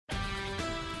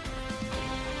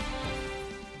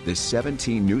This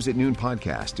 17 News at Noon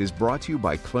podcast is brought to you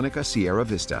by Clinica Sierra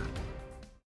Vista.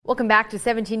 Welcome back to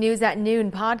 17 News at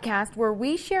Noon podcast, where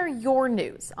we share your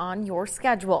news on your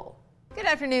schedule. Good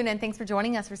afternoon, and thanks for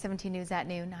joining us for 17 News at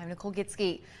Noon. I'm Nicole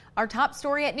Gitsky. Our top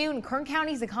story at noon: Kern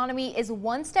County's economy is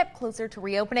one step closer to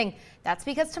reopening. That's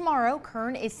because tomorrow,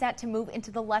 Kern is set to move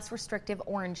into the less restrictive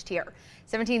orange tier.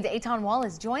 17's Eitan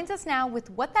Wallace joins us now with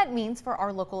what that means for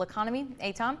our local economy.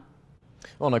 Eitan?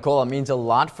 Well, Nicole, it means a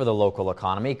lot for the local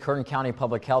economy. Kern County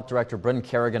Public Health Director Bryn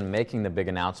Kerrigan making the big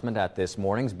announcement at this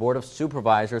morning's Board of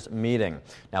Supervisors meeting.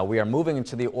 Now, we are moving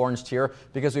into the orange tier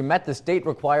because we met the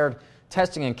state-required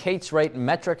testing and case rate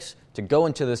metrics to go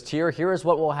into this tier. Here is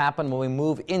what will happen when we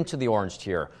move into the orange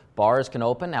tier. Bars can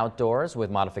open outdoors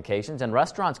with modifications, and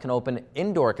restaurants can open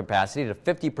indoor capacity to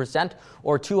 50%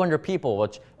 or 200 people,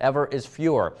 whichever is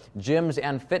fewer. Gyms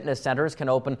and fitness centers can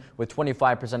open with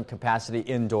 25% capacity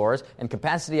indoors, and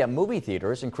capacity at movie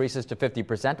theaters increases to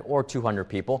 50% or 200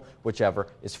 people, whichever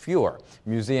is fewer.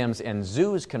 Museums and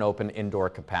zoos can open indoor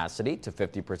capacity to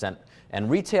 50%, and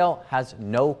retail has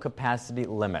no capacity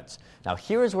limits. Now,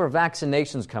 here's where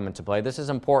vaccinations come into play. This is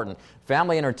important.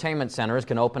 Family entertainment centers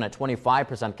can open at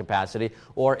 25% capacity,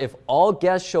 or if all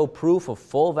guests show proof of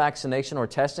full vaccination or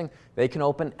testing, they can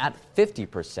open at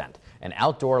 50%. And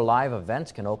outdoor live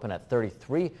events can open at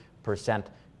 33%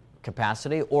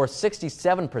 capacity, or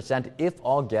 67% if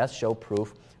all guests show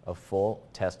proof of full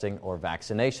testing or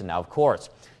vaccination. Now, of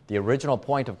course, the original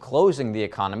point of closing the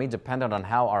economy depended on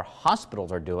how our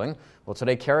hospitals are doing. Well,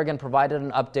 today, Kerrigan provided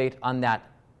an update on that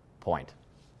point.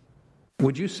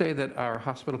 Would you say that our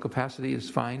hospital capacity is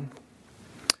fine?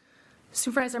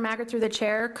 Supervisor Maggard through the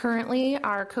chair. Currently,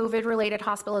 our COVID-related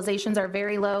hospitalizations are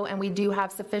very low, and we do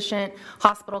have sufficient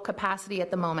hospital capacity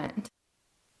at the moment.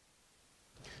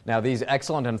 Now, these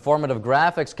excellent informative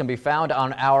graphics can be found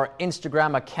on our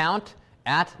Instagram account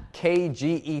at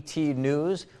KGET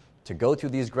News. To go through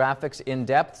these graphics in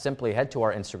depth, simply head to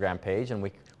our Instagram page, and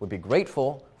we would be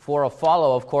grateful for a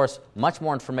follow. Of course, much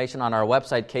more information on our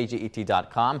website,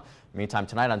 kget.com. Meantime,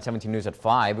 tonight on 17 News at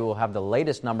 5, we will have the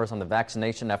latest numbers on the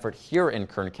vaccination effort here in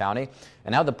Kern County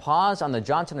and how the pause on the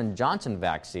Johnson & Johnson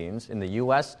vaccines in the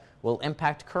U.S. will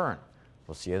impact Kern.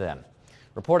 We'll see you then.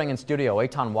 Reporting in studio,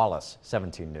 Eitan Wallace,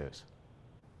 17 News.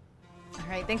 All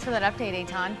right, thanks for that update,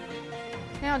 Eitan.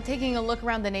 Now, taking a look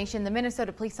around the nation, the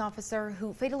Minnesota police officer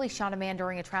who fatally shot a man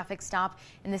during a traffic stop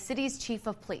and the city's chief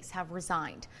of police have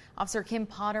resigned. Officer Kim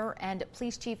Potter and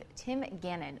Police Chief Tim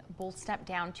Gannon both stepped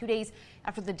down 2 days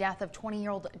after the death of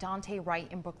 20-year-old Dante Wright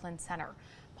in Brooklyn Center.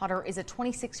 Potter is a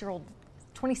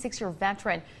 26-year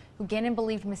veteran who Gannon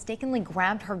believed mistakenly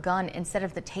grabbed her gun instead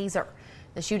of the taser.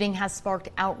 The shooting has sparked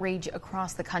outrage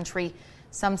across the country.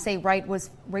 Some say Wright was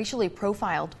racially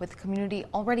profiled, with the community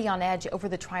already on edge over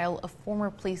the trial of former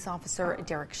police officer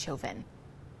Derek Chauvin.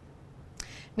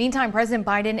 Meantime, President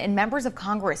Biden and members of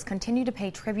Congress continue to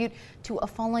pay tribute to a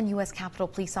fallen U.S. Capitol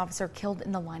police officer killed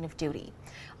in the line of duty.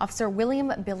 Officer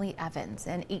William Billy Evans,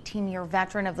 an 18-year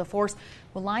veteran of the force,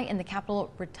 will lie in the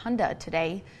Capitol Rotunda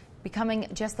today, becoming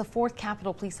just the fourth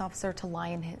Capitol police officer to lie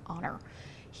in his honor.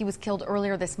 He was killed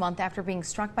earlier this month after being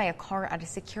struck by a car at a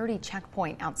security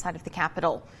checkpoint outside of the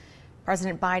Capitol.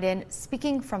 President Biden,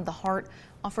 speaking from the heart,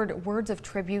 offered words of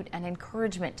tribute and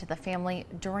encouragement to the family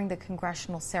during the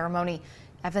congressional ceremony.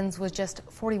 Evans was just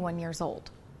 41 years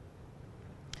old.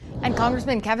 And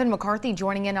Congressman Kevin McCarthy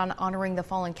joining in on honoring the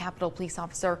fallen Capitol police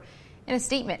officer. In a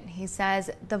statement, he says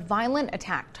the violent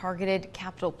attack targeted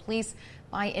Capitol Police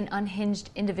by an unhinged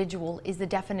individual is the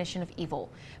definition of evil.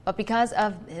 But because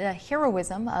of the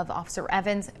heroism of Officer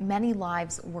Evans, many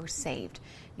lives were saved.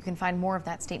 You can find more of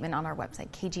that statement on our website,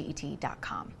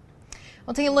 kget.com.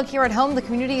 We'll take a look here at home. The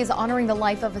community is honoring the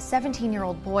life of a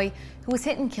 17-year-old boy who was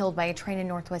hit and killed by a train in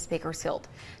Northwest Bakersfield.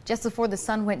 Just before the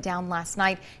sun went down last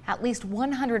night, at least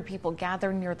 100 people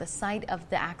gathered near the site of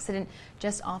the accident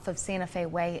just off of Santa Fe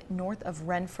Way, north of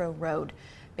Renfro Road.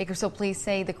 Bakersfield police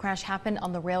say the crash happened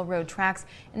on the railroad tracks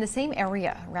in the same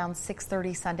area around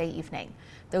 6:30 Sunday evening.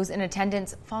 Those in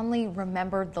attendance fondly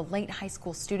remembered the late high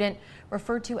school student,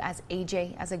 referred to as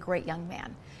AJ, as a great young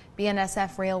man.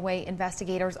 BNSF Railway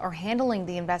investigators are handling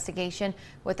the investigation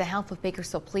with the help of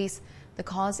Bakersfield Police. The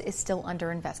cause is still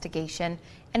under investigation.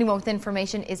 Anyone with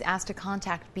information is asked to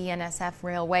contact BNSF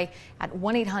Railway at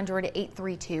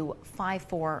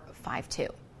 1-800-832-5452.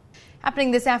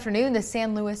 Happening this afternoon, the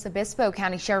San Luis Obispo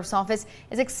County Sheriff's Office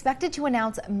is expected to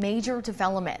announce major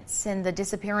developments in the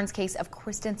disappearance case of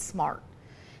Kristin Smart.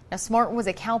 Now, Smart was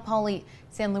a Cal Poly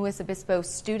San Luis Obispo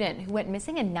student who went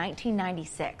missing in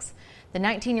 1996. The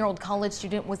 19-year-old college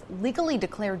student was legally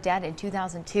declared dead in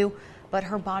 2002, but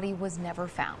her body was never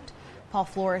found. Paul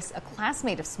Flores, a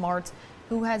classmate of Smart's,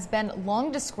 who has been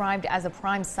long described as a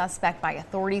prime suspect by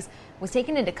authorities, was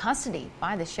taken into custody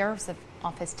by the sheriff's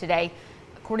office today,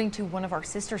 according to one of our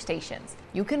sister stations.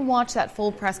 You can watch that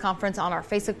full press conference on our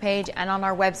Facebook page and on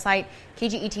our website,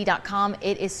 kget.com.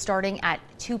 It is starting at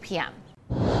 2 p.m.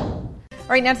 All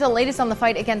right, now to the latest on the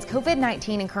fight against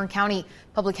COVID-19 in Kern County.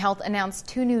 Public Health announced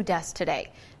 2 new deaths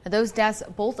today. Now, those deaths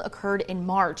both occurred in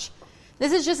March.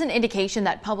 This is just an indication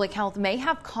that Public Health may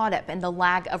have caught up in the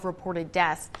lag of reported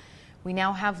deaths. We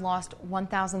now have lost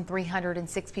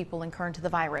 1,306 people in Kern to the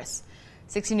virus.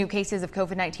 60 new cases of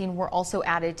COVID-19 were also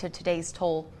added to today's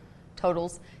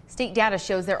totals. State data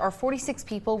shows there are 46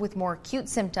 people with more acute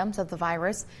symptoms of the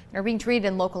virus and are being treated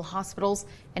in local hospitals,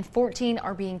 and 14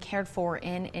 are being cared for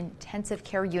in intensive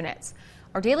care units.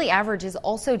 Our daily average is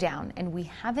also down, and we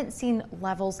haven't seen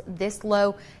levels this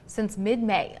low since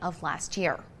mid-May of last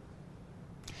year.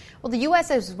 Well, the U.S.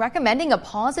 is recommending a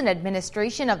pause in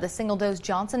administration of the single-dose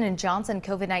Johnson & Johnson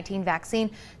COVID-19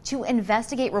 vaccine to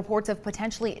investigate reports of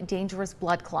potentially dangerous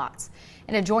blood clots.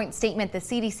 In a joint statement, the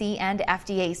CDC and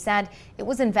FDA said it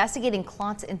was investigating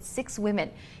clots in 6 women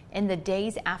in the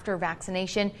days after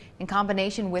vaccination in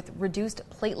combination with reduced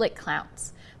platelet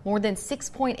counts. More than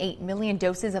 6.8 million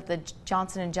doses of the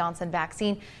Johnson & Johnson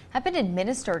vaccine have been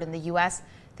administered in the U.S.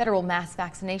 Federal mass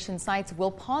vaccination sites will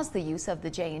pause the use of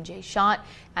the J&J shot,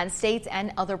 and states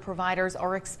and other providers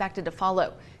are expected to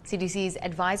follow. CDC's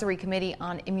Advisory Committee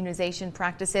on Immunization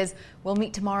Practices will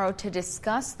meet tomorrow to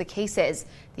discuss the cases.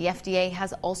 The FDA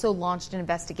has also launched an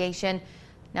investigation.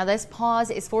 Now, this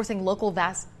pause is forcing local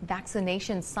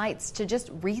vaccination sites to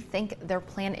just rethink their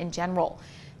plan in general.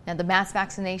 Now, the mass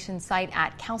vaccination site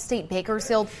at Cal State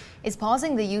Bakersfield is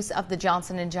pausing the use of the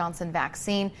Johnson & Johnson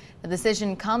vaccine. The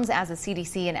decision comes as the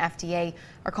CDC and FDA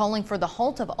are calling for the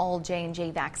halt of all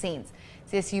J&J vaccines.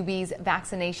 CSUB's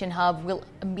vaccination hub will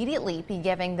immediately be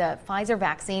giving the Pfizer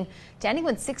vaccine to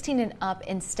anyone 16 and up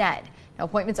instead. Now,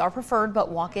 appointments are preferred, but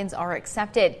walk-ins are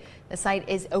accepted. The site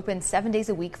is open 7 days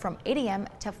a week from 8 a.m.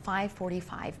 to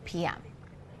 5:45 p.m.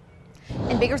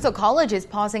 And Bakersfield College is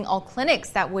pausing all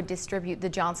clinics that would distribute the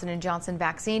Johnson & Johnson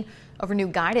vaccine over new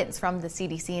guidance from the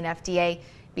CDC and FDA.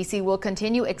 BC will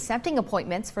continue accepting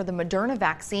appointments for the Moderna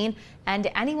vaccine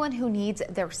and anyone who needs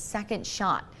their second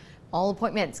shot. All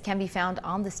appointments can be found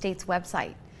on the state's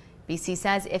website. BC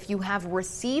says if you have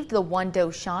received the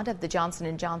 1-dose shot of the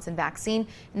Johnson & Johnson vaccine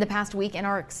in the past week and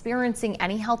are experiencing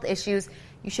any health issues,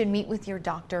 you should meet with your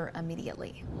doctor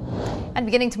immediately. And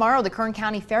beginning tomorrow, the Kern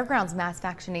County Fairgrounds mass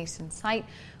vaccination site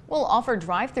will offer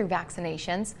drive-through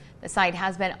vaccinations. The site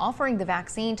has been offering the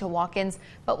vaccine to walk-ins,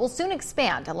 but will soon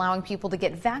expand, allowing people to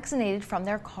get vaccinated from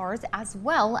their cars as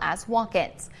well as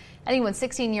walk-ins. Anyone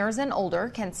 16 years and older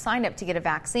can sign up to get a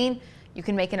vaccine. You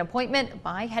can make an appointment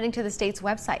by heading to the state's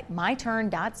website,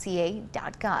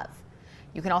 myturn.ca.gov.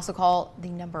 You can also call the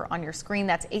number on your screen.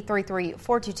 That's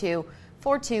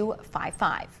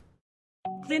 833-422-4255.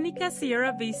 Clinica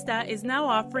Sierra Vista is now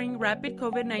offering rapid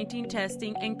COVID-19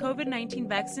 testing and COVID-19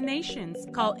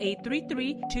 vaccinations. Call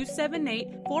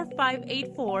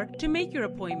 833-278-4584 to make your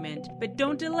appointment. But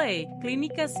don't delay.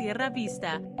 Clinica Sierra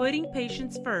Vista, putting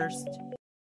patients first.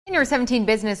 In your 17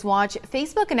 Business Watch,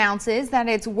 Facebook announces that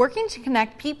it's working to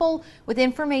connect people with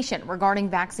information regarding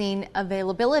vaccine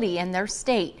availability in their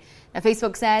state. Now,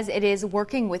 Facebook says it is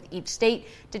working with each state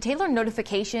to tailor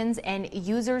notifications and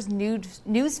users'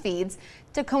 news feeds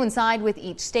to coincide with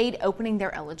each state opening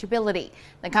their eligibility.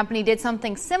 The company did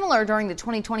something similar during the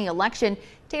 2020 election,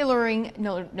 tailoring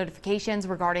notifications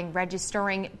regarding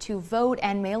registering to vote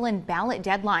and mail-in ballot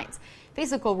deadlines.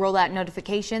 Facebook will roll out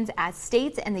notifications as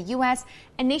states in the U.S.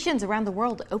 and nations around the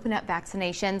world open up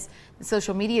vaccinations. The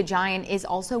social media giant is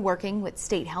also working with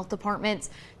state health departments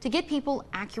to get people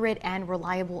accurate and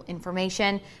reliable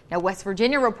information. Now, West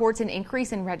Virginia reports an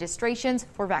increase in registrations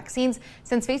for vaccines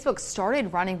since Facebook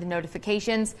started running the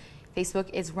notifications. Facebook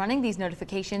is running these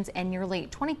notifications in nearly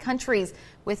 20 countries,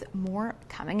 with more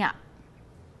coming up.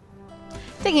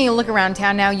 Taking a look around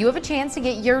town now, you have a chance to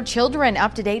get your children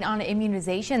up to date on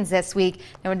immunizations this week.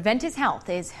 Now, Adventist Health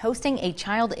is hosting a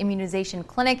child immunization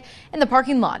clinic in the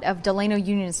parking lot of Delano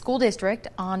Union School District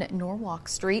on Norwalk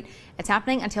Street. It's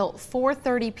happening until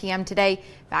 4:30 p.m. today.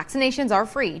 Vaccinations are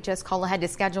free. Just call ahead to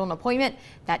schedule an appointment.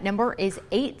 That number is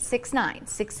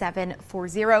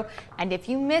 869-6740. And if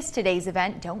you missed today's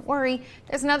event, don't worry.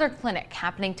 There's another clinic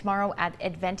happening tomorrow at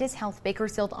Adventist Health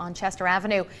Bakersfield on Chester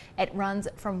Avenue. It runs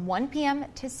from 1 p.m.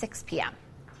 to 6 p.m.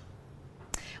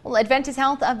 Well, Adventist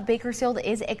Health of Bakersfield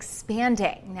is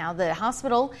expanding. Now, the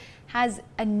hospital has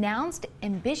announced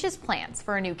ambitious plans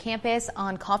for a new campus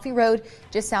on Coffee Road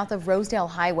just south of Rosedale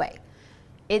Highway.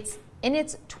 It's In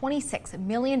its $26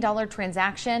 million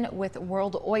transaction with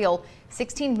World Oil,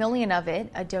 $16 million of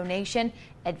it a donation,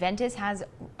 Adventis has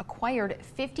acquired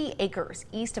 50 acres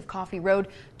east of Coffee Road,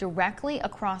 directly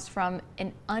across from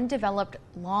an undeveloped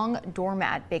long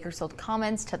doormat Bakersfield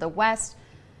Commons to the west.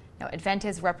 Now,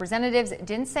 Adventis representatives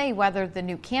didn't say whether the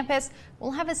new campus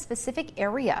will have a specific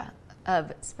area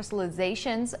of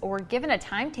specializations or given a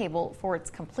timetable for its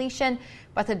completion,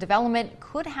 but the development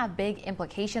could have big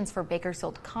implications for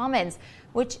Bakersfield Commons,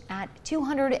 which at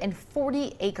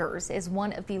 240 acres is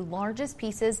one of the largest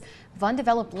pieces of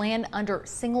undeveloped land under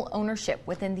single ownership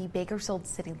within the Bakersfield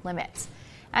city limits.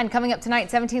 And coming up tonight,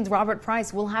 17's Robert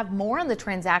Price will have more on the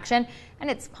transaction and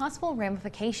its possible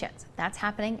ramifications. That's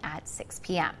happening at 6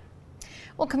 p.m.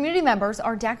 Well, community members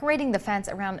are decorating the fence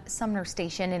around Sumner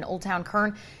Station in Old Town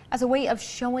Kern as a way of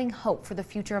showing hope for the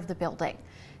future of the building.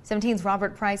 17's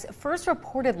Robert Price first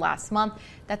reported last month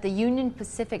that the Union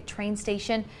Pacific train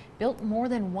station, built more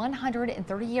than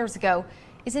 130 years ago,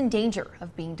 is in danger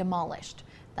of being demolished.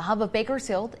 The hub of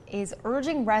Bakersfield is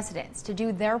urging residents to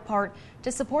do their part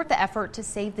to support the effort to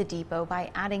save the depot by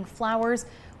adding flowers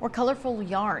or colorful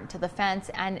yarn to the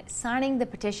fence and signing the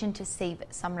petition to save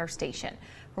Sumner Station.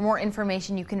 For more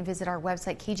information, you can visit our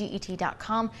website,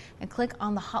 kget.com, and click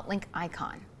on the hot link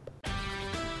icon.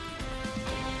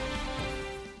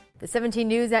 The 17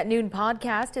 News at Noon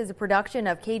podcast is a production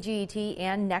of KGET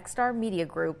and Nexstar Media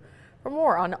Group. For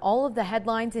more on all of the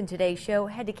headlines in today's show,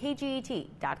 head to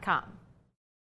kget.com.